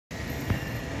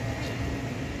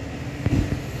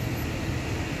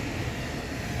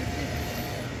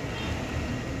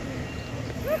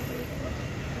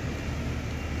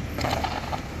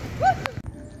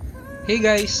Hey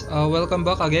guys, welcome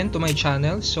back again to my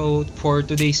channel. So for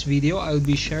today's video, I'll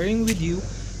be sharing with you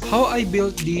how I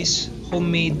built this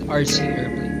homemade RC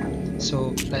airplane.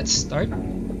 So let's start.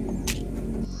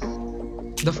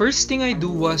 The first thing I do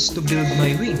was to build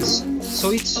my wings. So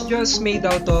it's just made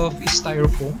out of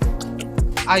styrofoam.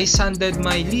 I sanded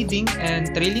my leading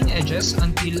and trailing edges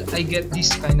until I get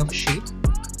this kind of shape.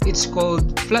 It's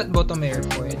called flat bottom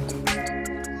airfoil.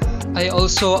 I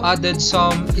also added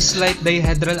some slight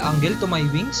dihedral angle to my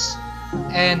wings,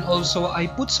 and also I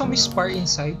put some spar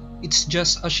inside. It's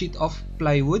just a sheet of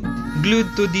plywood glued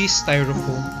to this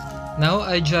styrofoam. Now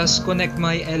I just connect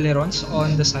my ailerons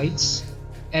on the sides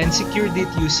and secured it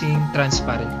using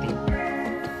transparent tape.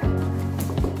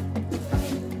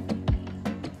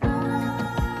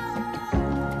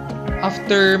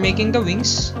 After making the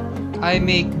wings, I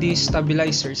make these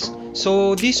stabilizers.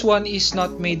 So this one is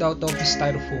not made out of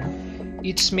styrofoam.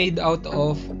 It's made out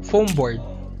of foam board.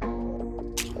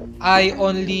 I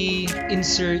only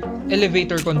insert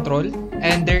elevator control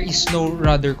and there is no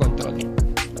rudder control.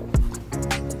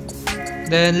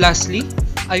 Then lastly,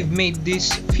 I've made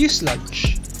this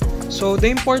fuselage. So the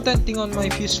important thing on my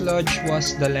fuselage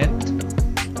was the length.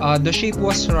 The shape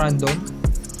was random.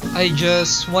 I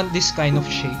just want this kind of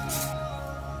shape.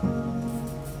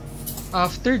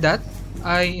 After that,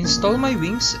 I install my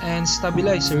wings and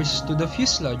stabilizers to the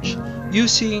fuselage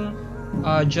using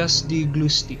just the glue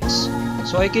sticks.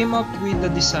 So I came up with the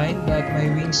design that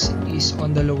my wings is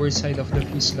on the lower side of the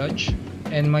fuselage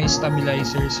and my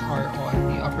stabilizers are on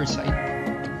the upper side.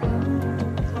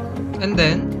 And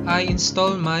then I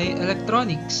install my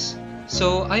electronics.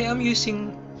 So I am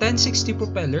using 1060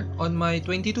 propeller on my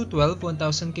 2212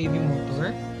 1000 kV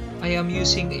motor. I am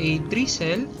using a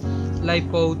 3-cell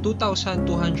LiPo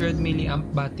 2200 mA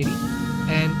battery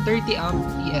and 30 amp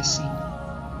ESC.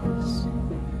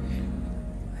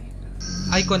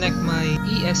 I connect my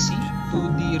ESC to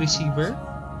the receiver.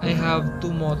 I have 2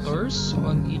 motors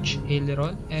on each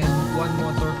aileron and 1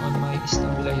 motor on my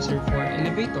stabilizer for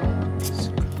elevator.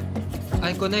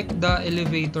 I connect the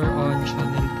elevator on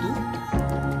channel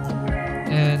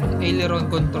 2 and aileron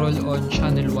control on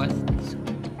channel 1.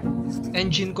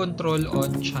 Engine control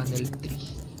on channel 3.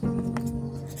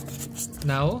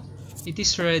 Now, it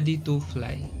is ready to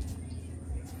fly.